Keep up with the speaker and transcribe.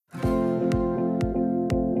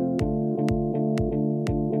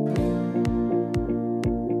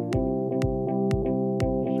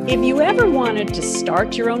If you ever wanted to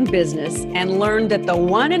start your own business and learned that the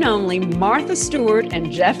one and only Martha Stewart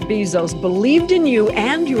and Jeff Bezos believed in you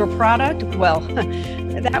and your product, well,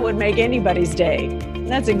 that would make anybody's day.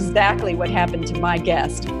 That's exactly what happened to my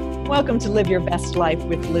guest. Welcome to Live Your Best Life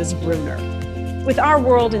with Liz Bruner. With our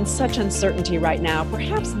world in such uncertainty right now,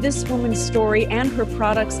 perhaps this woman's story and her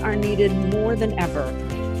products are needed more than ever.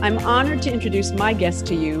 I'm honored to introduce my guest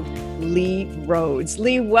to you, Lee Rhodes.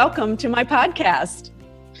 Lee, welcome to my podcast.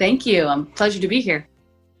 Thank you. I'm pleasure to be here.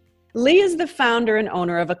 Lee is the founder and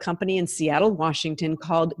owner of a company in Seattle, Washington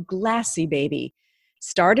called Glassy Baby.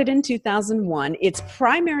 Started in 2001, its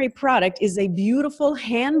primary product is a beautiful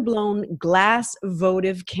hand-blown glass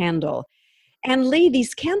votive candle. And Lee,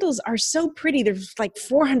 these candles are so pretty. There's like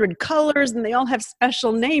 400 colors and they all have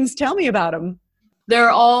special names. Tell me about them. They're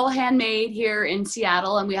all handmade here in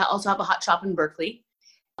Seattle, and we also have a hot shop in Berkeley.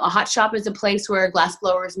 A hot shop is a place where glass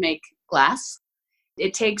blowers make glass.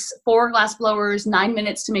 It takes 4 glass blowers, 9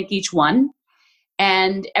 minutes to make each one.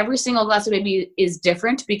 And every single Glassy Baby is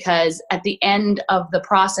different because at the end of the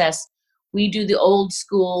process, we do the old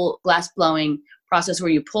school glass blowing process where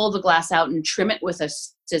you pull the glass out and trim it with a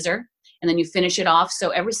scissor, and then you finish it off.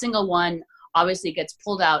 So every single one obviously gets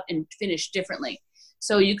pulled out and finished differently.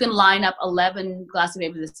 So you can line up 11 Glassy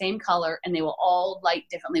Babies the same color, and they will all light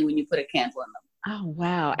differently when you put a candle in them. Oh,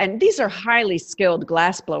 wow. And these are highly skilled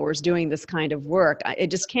glass blowers doing this kind of work. I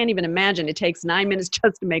just can't even imagine. It takes 9 minutes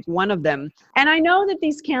just to make one of them. And I know that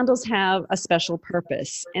these candles have a special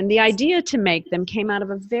purpose. And the idea to make them came out of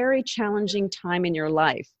a very challenging time in your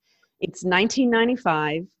life. It's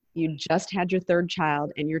 1995. You just had your 3rd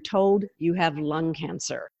child, and you're told you have lung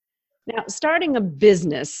cancer. Now, starting a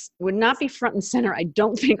business would not be front and center, I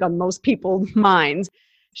don't think, on most people's minds.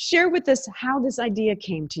 Share with us how this idea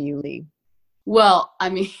came to you, Lee. Well, I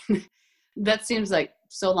mean, that seems like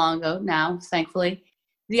so long ago now, thankfully.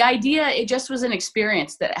 The idea, it just was an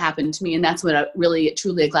experience that happened to me, and that's what truly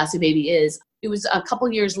a Glassy Baby is. It was a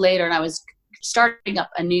couple years later, and I was starting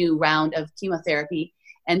up a new round of chemotherapy,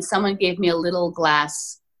 and someone gave me a little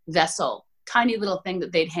glass vessel, tiny little thing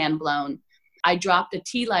that they'd hand blown. I dropped a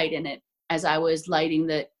tea light in it as I was lighting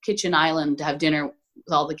the kitchen island to have dinner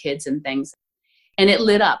with all the kids and things. And it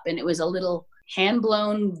lit up, and it was a little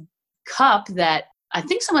hand-blown cup that I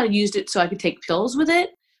think someone had used it so I could take pills with it,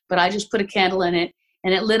 but I just put a candle in it,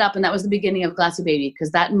 and it lit up, and that was the beginning of Glassy Baby,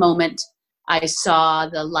 because that moment I saw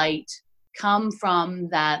the light come from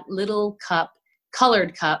that little cup,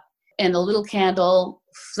 colored cup, and the little candle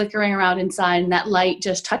flickering around inside, and that light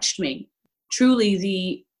just touched me. Truly,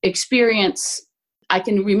 the experience, I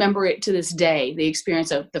can remember it to this day, the experience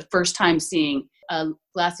of the first time seeing a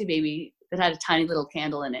Glassy Baby that had a tiny little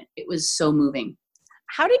candle in it. It was so moving.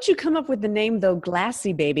 How did you come up with the name, though,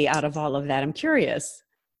 Glassy Baby, out of all of that? I'm curious.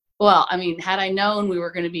 Well, I mean, had I known we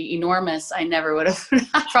were going to be enormous, I never would have,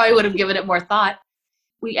 I probably would have given it more thought.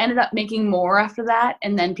 We ended up making more after that,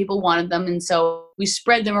 and then people wanted them. And so we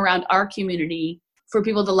spread them around our community for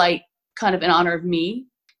people to light kind of in honor of me.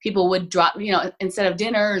 People would drop, instead of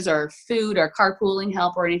dinners or food or carpooling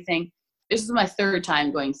help or anything. This is my 3rd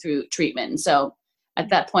time going through treatment. And so at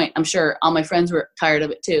that point, I'm sure all my friends were tired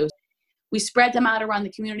of it too. We spread them out around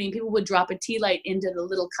the community, and people would drop a tea light into the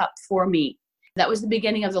little cup for me. That was the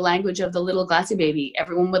beginning of the language of the little Glassy Baby.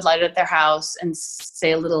 Everyone would light it at their house and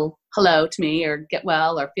say a little hello to me, or get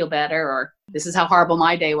well, or feel better, or this is how horrible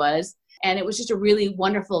my day was. And it was just a really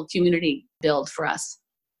wonderful community build for us.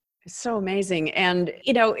 So amazing. And,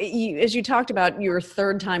 as you talked about your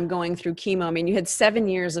 3rd time going through chemo, I mean, you had 7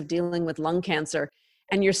 years of dealing with lung cancer,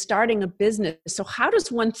 and you're starting a business. So how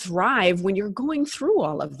does one thrive when you're going through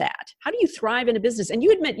all of that? How do you thrive in a business? And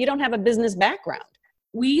you admit you don't have a business background.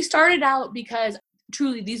 We started out because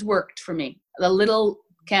truly these worked for me. The little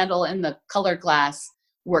candle and the colored glass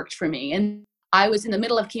worked for me. And I was in the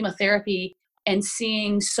middle of chemotherapy and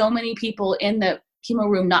seeing so many people in the chemo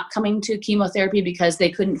room not coming to chemotherapy because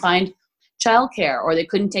they couldn't find childcare, or they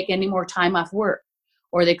couldn't take any more time off work,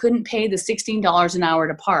 or they couldn't pay the $16 an hour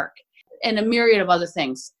to park, and a myriad of other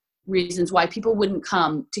things, reasons why people wouldn't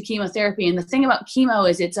come to chemotherapy. And the thing about chemo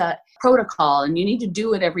is it's a protocol, and you need to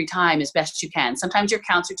do it every time as best you can. Sometimes your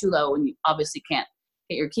counts are too low and you obviously can't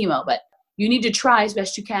get your chemo, but you need to try as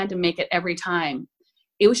best you can to make it every time.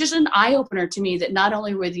 It was just an eye-opener to me that not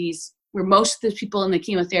only were most of the people in the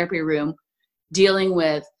chemotherapy room dealing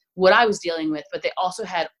with what I was dealing with, but they also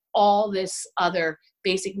had all this other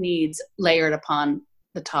basic needs layered upon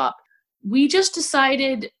the top. We just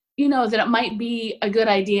decided that it might be a good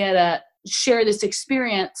idea to share this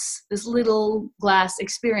experience, this little glass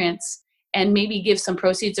experience, and maybe give some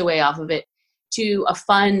proceeds away off of it to a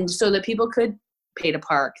fund so that people could pay to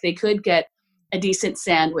park. They could get a decent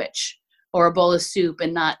sandwich or a bowl of soup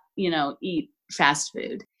and not, eat fast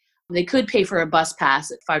food. They could pay for a bus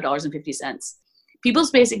pass at $5.50.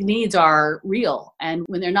 People's basic needs are real. And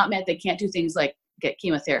when they're not met, they can't do things like get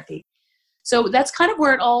chemotherapy. So that's kind of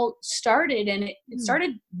where it all started. And it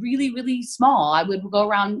started really, really small. I would go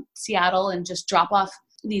around Seattle and just drop off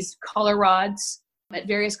these color rods at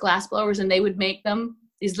various glass blowers, and they would make them,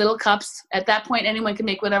 these little cups. At that point, anyone could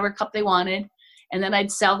make whatever cup they wanted. And then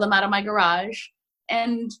I'd sell them out of my garage.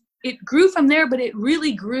 And it grew from there, but it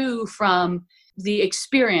really grew from the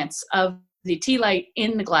experience of the tea light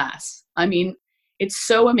in the glass. I mean, it's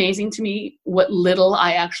so amazing to me what little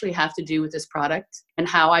I actually have to do with this product and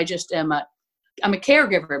how I just I'm a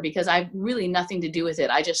caregiver because I've really nothing to do with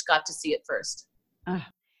it. I just got to see it first.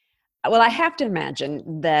 Well, I have to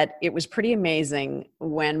imagine that it was pretty amazing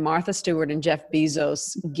when Martha Stewart and Jeff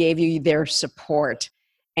Bezos gave you their support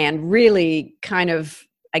and really kind of,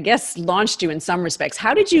 I guess, launched you in some respects.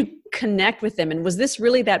 How did you connect with them? And was this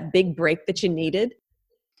really that big break that you needed?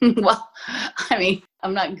 Well, I mean,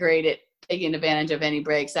 I'm not great at taking advantage of any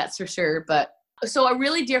breaks, that's for sure. But so a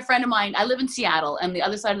really dear friend of mine, I live in Seattle and the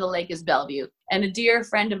other side of the lake is Bellevue. And a dear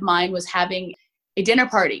friend of mine was having a dinner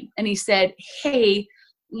party. And he said, "Hey,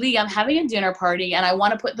 Lee, I'm having a dinner party and I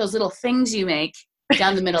want to put those little things you make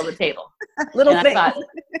down the middle of the table."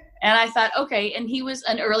 I thought, okay. And he was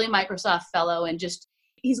an early Microsoft fellow and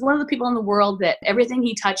he's one of the people in the world that everything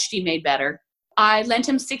he touched, he made better. I lent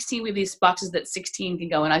him 16 with these boxes that 16 can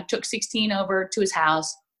go in. I took 16 over to his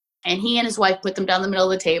house and he and his wife put them down the middle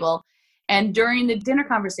of the table. And during the dinner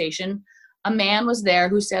conversation, a man was there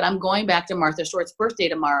who said, "I'm going back to Martha Stewart's birthday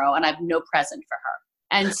tomorrow and I have no present for her."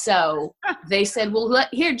 And so they said, "Well, why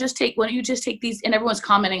don't you just take these?" And everyone's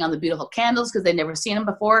commenting on the beautiful candles because they'd never seen them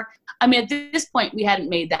before. I mean, at this point, we hadn't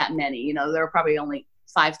made that many. There were probably only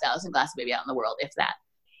 5,000 Glass Baby out in the world, if that.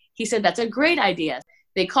 He said, "That's a great idea."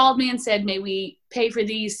 They called me and said, "May we pay for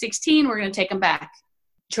these 16? We're going to take them back."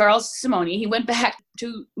 Charles Simone, he went back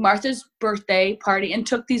to Martha's birthday party and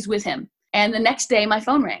took these with him. And the next day, my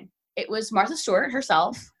phone rang. It was Martha Stewart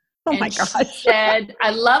herself. Oh my gosh. She said,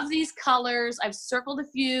 "I love these colors. I've circled a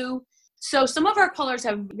few." So some of our colors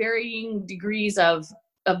have varying degrees of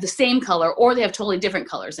the same color, or they have totally different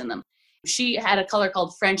colors in them. She had a color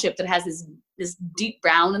called Friendship that has this deep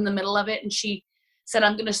brown in the middle of it. And she said,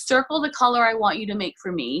 "I'm going to circle the color I want you to make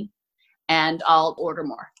for me, and I'll order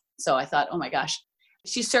more." So I thought, oh my gosh.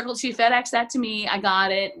 She FedExed that to me. I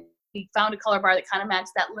got it. We found a color bar that kind of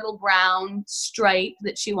matched that little brown stripe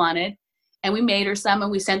that she wanted. And we made her some and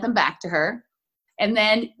we sent them back to her. And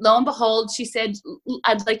then lo and behold, she said,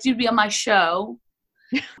 "I'd like you to be on my show."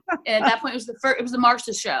 And at that point, it was the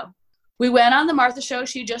Martha show. We went on the Martha show.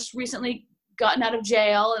 She just recently gotten out of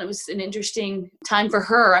jail and it was an interesting time for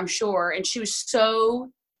her, I'm sure. And she was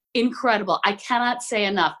so incredible. I cannot say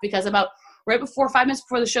enough because about right before 5 minutes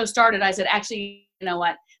before the show started, I said, "Actually, you know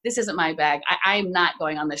what? This isn't my bag. I am not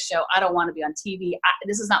going on this show. I don't want to be on TV.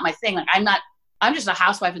 This is not my thing. Like I'm just a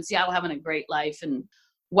housewife in Seattle having a great life." And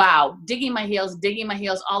wow, digging my heels,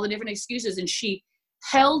 all the different excuses. And she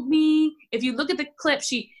held me. If you look at the clip,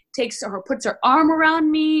 she puts her arm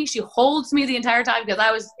around me. She holds me the entire time because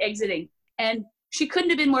I was exiting. And she couldn't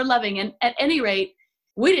have been more loving. And at any rate,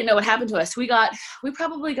 we didn't know what happened to us. We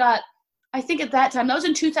probably got, I think at that time, that was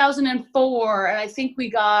in 2004. And I think we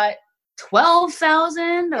got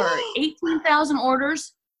 12,000 or 18,000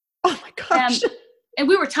 orders. Oh my gosh. And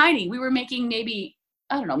we were tiny. We were making maybe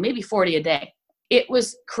 40 a day. It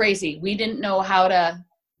was crazy. We didn't know how to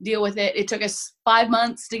deal with it. It took us 5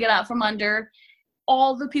 months to get out from under.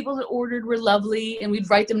 All the people that ordered were lovely. And we'd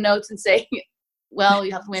write them notes and say, "Well,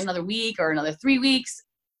 you have to wait another week or another 3 weeks."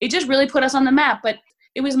 It just really put us on the map. But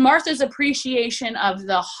it was Martha's appreciation of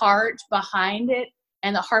the heart behind it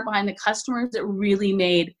and the heart behind the customers that really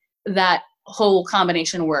made that whole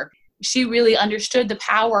combination work. She really understood the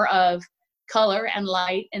power of color and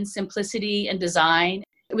light and simplicity and design.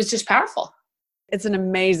 It was just powerful. It's an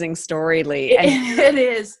amazing story, Lee. It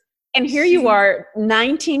is. And here you are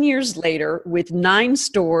 19 years later with 9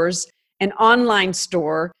 stores, an online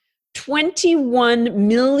store, $21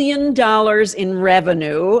 million in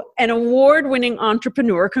revenue, an award-winning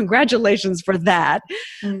entrepreneur. Congratulations for that.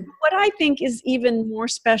 What I think is even more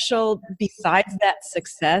special besides that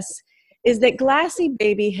success is that Glassy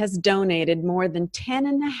Baby has donated more than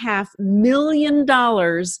 $10.5 million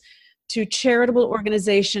to charitable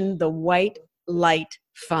organization, the White Light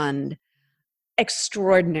Fund.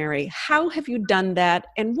 Extraordinary. How have you done that?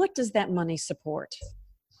 And what does that money support?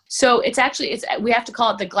 So we have to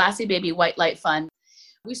call it the Glassy Baby White Light Fund.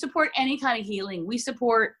 We support any kind of healing. We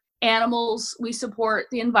support animals. We support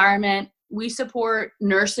the environment. We support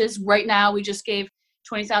nurses. Right now, we just gave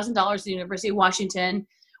 $20,000 to the University of Washington.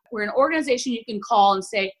 We're an organization you can call and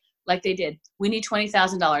say, like they did, we need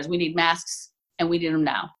 $20,000. We need masks, and we need them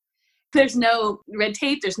now. There's no red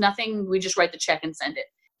tape. There's nothing. We just write the check and send it.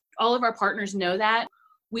 All of our partners know that.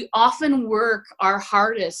 We often work our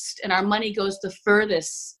hardest, and our money goes the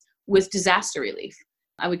furthest with disaster relief.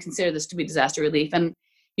 I would consider this to be disaster relief. And,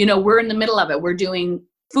 we're in the middle of it. We're doing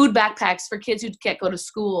food backpacks for kids who can't go to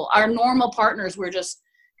school. Our normal partners, we're just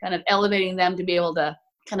kind of elevating them to be able to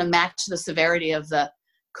kind of match the severity of the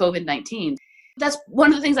COVID-19. That's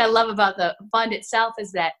one of the things I love about the fund itself,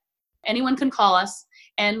 is that anyone can call us,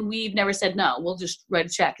 and we've never said no. We'll just write a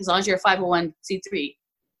check as long as you're a 501c3.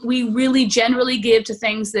 We really generally give to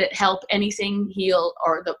things that help anything heal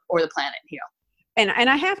or the planet heal. And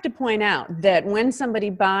I have to point out that when somebody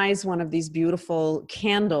buys one of these beautiful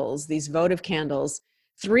candles, these votive candles,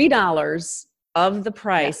 $3 of the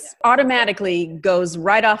price automatically goes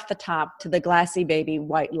right off the top to the Glassy Baby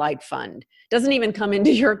White Light Fund. Doesn't even come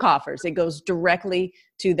into your coffers. It goes directly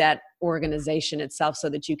to that organization itself so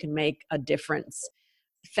that you can make a difference.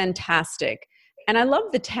 Fantastic. And I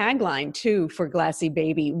love the tagline too for Glassy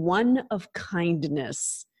Baby, one of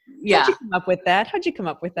kindness. Yeah. How'd you come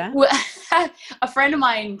up with that? Well, a friend of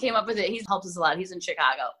mine came up with it. He helps us a lot. He's in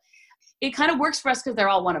Chicago. It kind of works for us because they're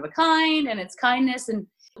all one of a kind, and it's kindness. And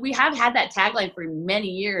we have had that tagline for many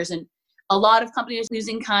years, and a lot of companies are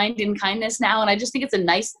using kind and kindness now. And I just think it's a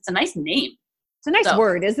nice name. It's a nice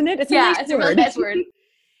word, isn't it? It's a really nice word.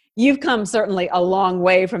 You've come certainly a long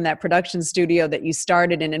way from that production studio that you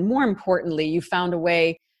started in. And more importantly, you found a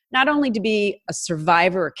way not only to be a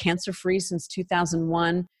survivor or cancer-free since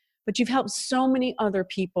 2001, but you've helped so many other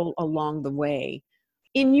people along the way.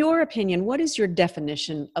 In your opinion, what is your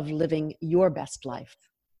definition of living your best life?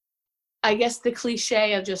 I guess the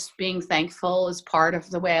cliche of just being thankful is part of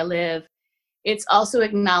the way I live. It's also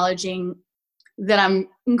acknowledging that I'm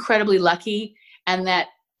incredibly lucky, and that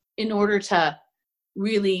in order to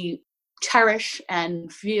really cherish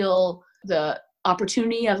and feel the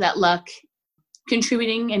opportunity of that luck,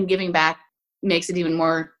 contributing and giving back makes it even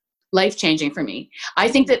more life-changing for me. I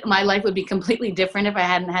think that my life would be completely different if I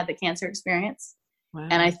hadn't had the cancer experience. Wow.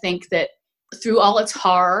 And I think that through all its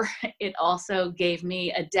horror, it also gave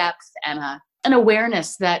me a depth and an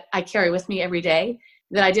awareness that I carry with me every day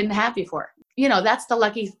that I didn't have before. That's the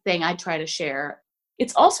lucky thing I try to share.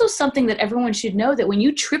 It's also something that everyone should know, that when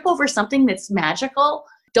you trip over something that's magical,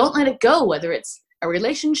 don't let it go, whether it's a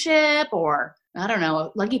relationship or, I don't know,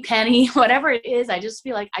 a lucky penny, whatever it is. I just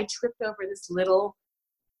feel like I tripped over this little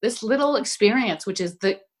experience, which is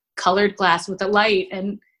the colored glass with the light.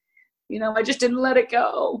 And, I just didn't let it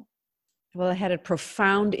go. Well, it had a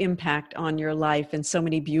profound impact on your life in so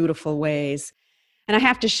many beautiful ways. And I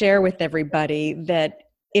have to share with everybody that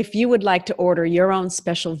if you would like to order your own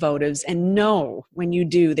special votives and know when you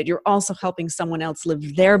do that you're also helping someone else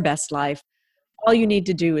live their best life, all you need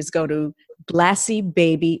to do is go to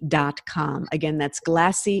glassybaby.com. Again, that's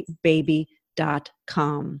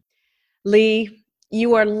glassybaby.com. Lee,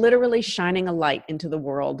 you are literally shining a light into the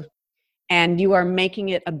world, and you are making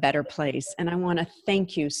it a better place. And I want to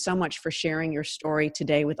thank you so much for sharing your story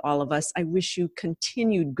today with all of us. I wish you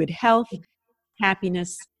continued good health,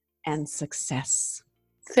 happiness, and success.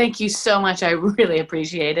 Thank you so much. I really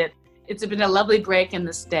appreciate it. It's been a lovely break in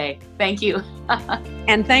this day. Thank you.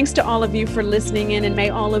 And thanks to all of you for listening in, and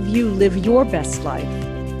may all of you live your best life.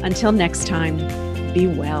 Until next time, be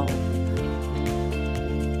well.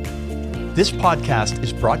 This podcast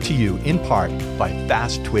is brought to you in part by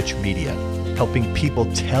Fast Twitch Media, helping people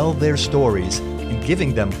tell their stories and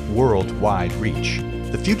giving them worldwide reach.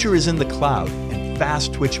 The future is in the cloud, and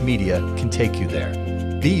Fast Twitch Media can take you there.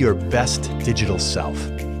 Be your best digital self.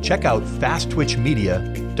 Check out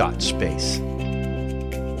fasttwitchmedia.space.